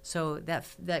 So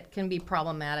that can be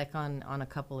problematic on a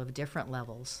couple of different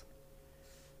levels.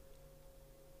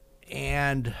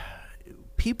 And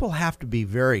people have to be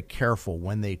very careful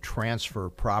when they transfer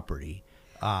property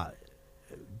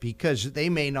because they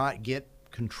may not get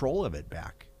control of it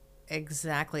back.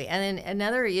 Exactly. And then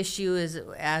another issue is,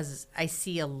 as I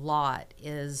see a lot,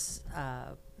 is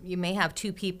you may have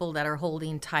 2 people that are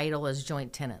holding title as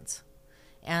joint tenants.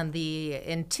 And the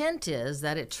intent is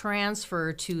that it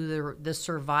transfer to the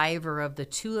survivor of the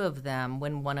 2 of them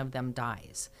when one of them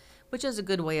dies, which is a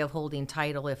good way of holding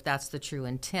title if that's the true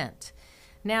intent.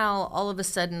 Now, all of a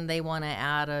sudden, they want to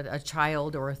add a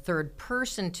child or a third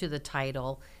person to the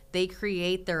title. They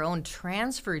create their own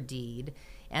transfer deed,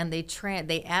 and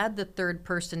they add the third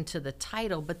person to the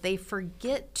title, but they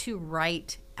forget to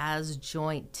write as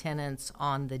joint tenants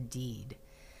on the deed.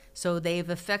 So they've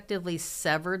effectively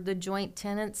severed the joint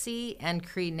tenancy and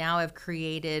now have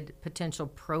created potential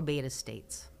probate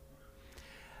estates.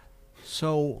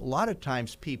 So a lot of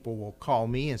times people will call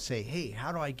me and say, hey,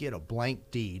 how do I get a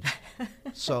blank deed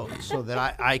so that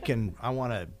I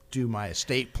want to do my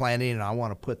estate planning and I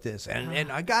want to put this,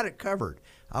 and I got it covered.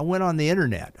 I went on the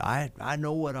internet. I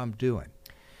know what I'm doing.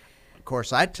 Of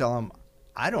course, I tell them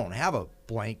I don't have a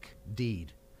blank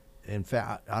deed. In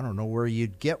fact, I don't know where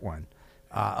you'd get one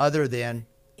other than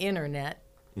Internet.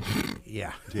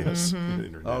 Yeah. Yes. The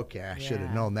internet. Okay, I should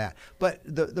have known that. But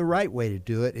the right way to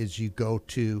do it is you go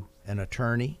to an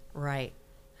attorney. Right.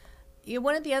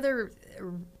 One of the other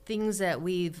things that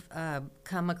we've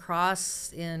come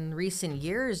across in recent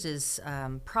years is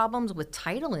problems with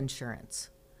title insurance.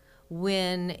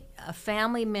 When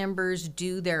family members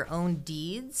do their own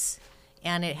deeds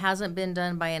and it hasn't been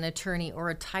done by an attorney or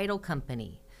a title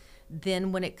company,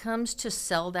 then when it comes to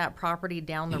sell that property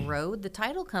down the road, the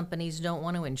title companies don't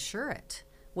want to insure it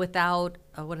without,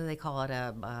 what do they call it,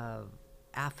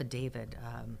 affidavit.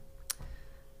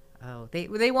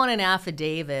 They want an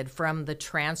affidavit from the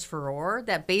transferor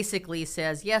that basically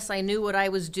says, yes, I knew what I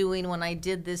was doing when I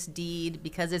did this deed,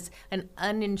 because it's an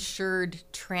uninsured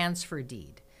transfer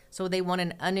deed. So they want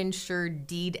an uninsured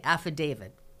deed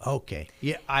affidavit. Okay.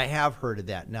 Yeah, I have heard of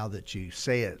that now that you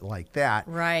say it like that.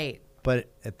 Right. But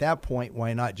at that point,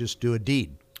 why not just do a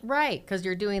deed? Right, because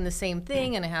you're doing the same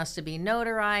thing and it has to be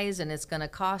notarized and it's going to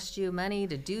cost you money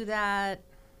to do that.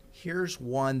 Here's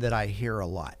one that I hear a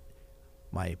lot.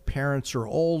 My parents are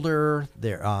older.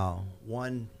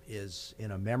 One is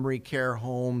in a memory care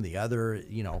home. The other,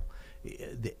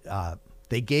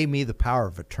 they gave me the power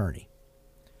of attorney.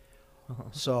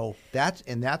 So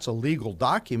that's a legal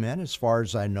document as far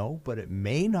as I know, but it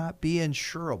may not be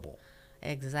insurable.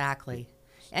 Exactly.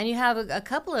 And you have a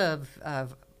couple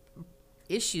of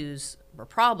issues or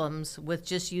problems with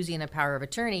just using a power of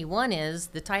attorney. One is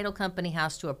the title company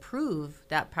has to approve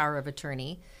that power of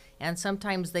attorney, and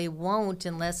sometimes they won't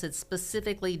unless it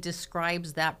specifically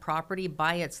describes that property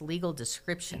by its legal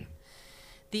description.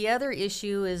 The other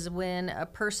issue is when a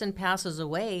person passes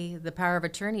away, the power of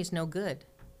attorney is no good.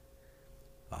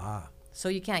 So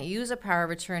you can't use a power of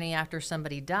attorney after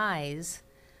somebody dies.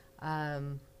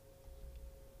 There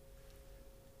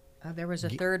was a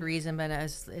third reason, but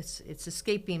it's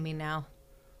escaping me now.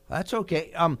 That's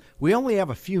okay. We only have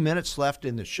a few minutes left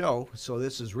in the show, so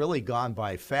this has really gone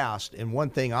by fast. And one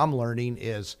thing I'm learning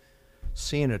is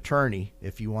see an attorney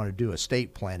if you want to do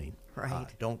estate planning. Right.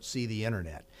 Don't see the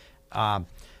internet.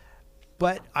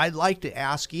 But I'd like to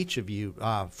ask each of you,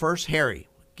 first, Harry,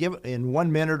 give in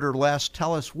 1 minute or less,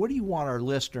 tell us, what do you want our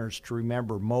listeners to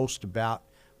remember most about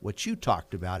what you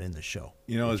talked about in the show.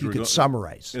 You know, if you could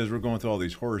summarize. As we're going through all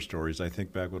these horror stories, I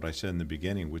think back what I said in the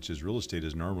beginning, which is real estate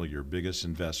is normally your biggest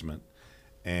investment,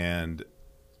 and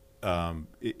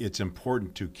it's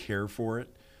important to care for it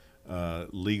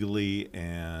legally,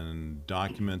 and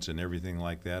documents and everything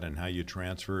like that, and how you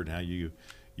transfer it, and how you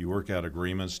work out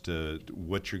agreements to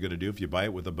what you're going to do. If you buy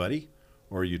it with a buddy,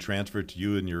 or you transfer it to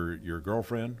you and your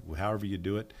girlfriend, however you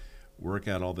do it, work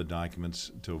out all the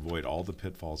documents to avoid all the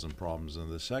pitfalls and problems.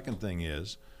 And the second thing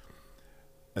is,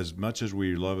 as much as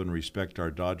we love and respect our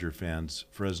Dodger fans,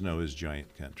 Fresno is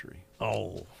giant country.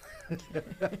 Oh.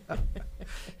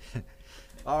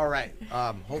 All right.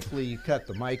 Hopefully you cut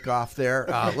the mic off there.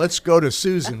 Let's go to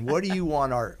Susan. What do you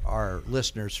want our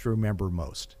listeners to remember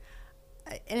most?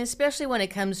 And especially when it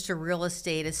comes to real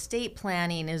estate, estate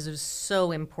planning is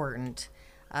so important.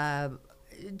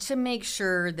 To make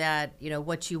sure that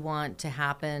what you want to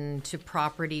happen to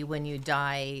property when you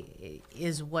die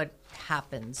is what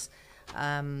happens,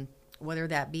 whether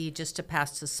that be just to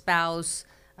pass to spouse.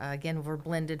 Again, for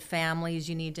blended families,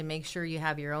 you need to make sure you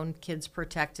have your own kids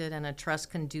protected, and a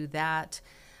trust can do that.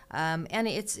 And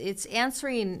it's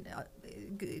answering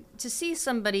to see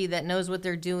somebody that knows what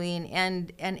they're doing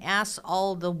and ask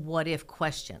all the what if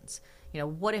questions.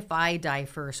 What if I die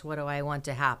first? What do I want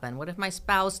to happen? What if my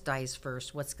spouse dies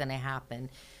first? What's going to happen?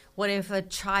 What if a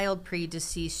child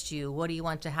predeceased you? What do you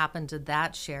want to happen to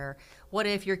that share? What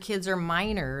if your kids are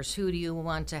minors? Who do you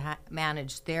want to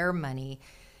manage their money?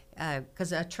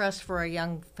 Because a trust for a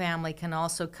young family can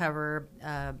also cover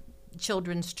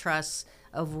children's trusts,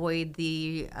 avoid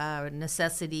the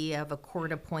necessity of a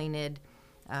court-appointed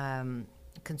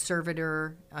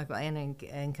conservator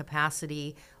in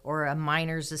capacity, or a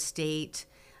minor's estate.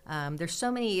 There's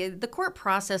so many. The court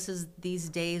processes these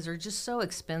days are just so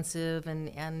expensive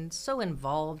and so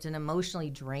involved and emotionally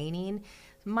draining.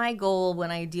 My goal when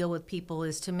I deal with people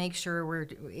is to make sure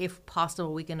if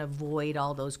possible, we can avoid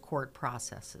all those court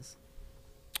processes.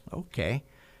 Okay.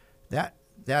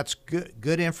 That's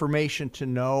good information to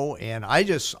know, and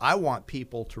I want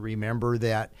people to remember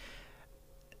that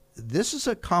this is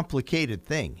a complicated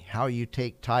thing, how you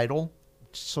take title,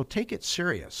 so take it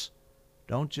serious.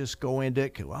 Don't just go into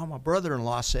it, well, my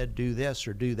brother-in-law said do this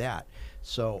or do that.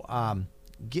 So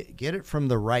get it from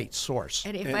the right source.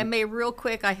 And if I may, real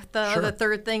quick, Sure. The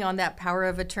third thing on that power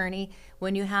of attorney,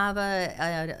 when you have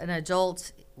an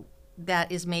adult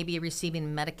that is maybe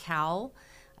receiving Medi-Cal,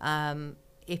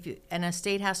 if an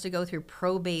estate has to go through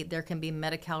probate, there can be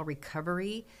Medi-Cal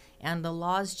recovery. And the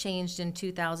laws changed in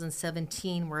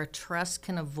 2017 where a trust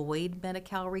can avoid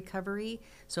Medi-Cal recovery.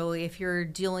 So if you're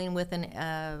dealing with an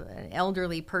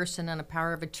elderly person on a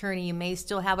power of attorney, you may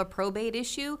still have a probate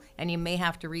issue, and you may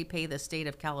have to repay the state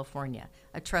of California.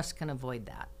 A trust can avoid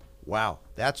that. Wow,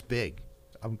 that's big.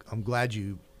 I'm glad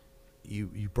you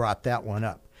brought that one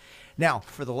up. Now,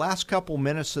 for the last couple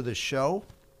minutes of the show,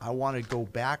 I want to go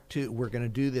back to, we're going to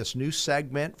do this new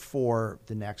segment for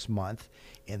the next month,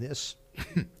 and this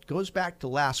goes back to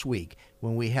last week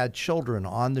when we had children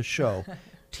on the show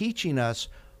teaching us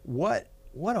what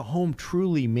a home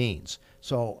truly means.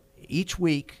 So each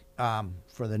week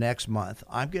for the next month,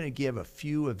 I'm going to give a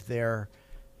few of their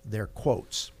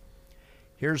quotes.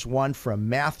 Here's one from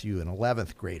Matthew, an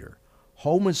 11th grader.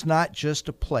 Home is not just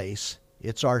a place,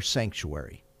 it's our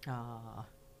sanctuary. Ah,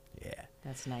 yeah,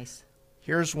 that's nice.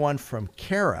 Here's one from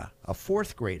Kara, a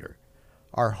 4th grader.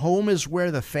 Our home is where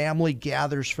the family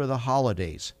gathers for the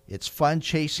holidays. It's fun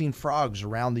chasing frogs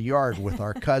around the yard with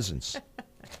our cousins.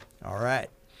 All right.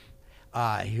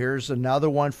 Here's another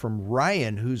one from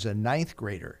Ryan, who's a 9th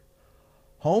grader.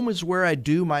 Home is where I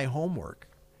do my homework.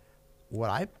 What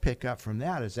I pick up from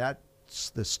that is that's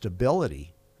the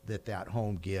stability that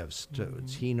home gives.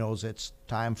 He knows it's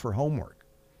time for homework.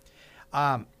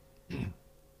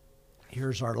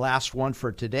 Here's our last one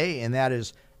for today, and that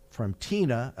is from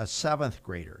Tina, a 7th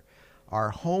grader. Our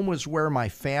home is where my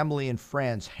family and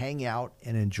friends hang out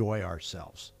and enjoy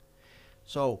ourselves.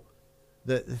 So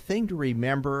the thing to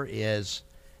remember is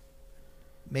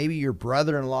maybe your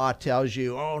brother-in-law tells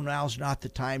you, oh, now's not the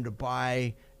time to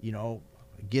buy,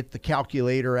 get the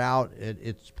calculator out.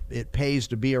 It pays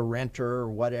to be a renter or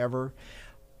whatever.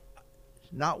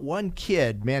 Not one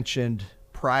kid mentioned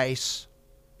price,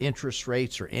 interest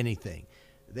rates, or anything.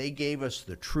 They gave us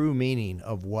the true meaning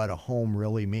of what a home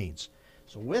really means.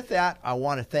 So with that, I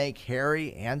want to thank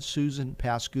Harry and Susan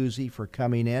Pascuzzi for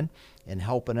coming in and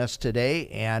helping us today,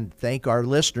 and thank our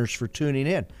listeners for tuning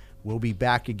in. We'll be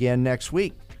back again next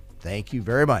week. Thank you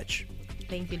very much.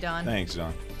 Thank you, Don. Thanks,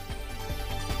 Don.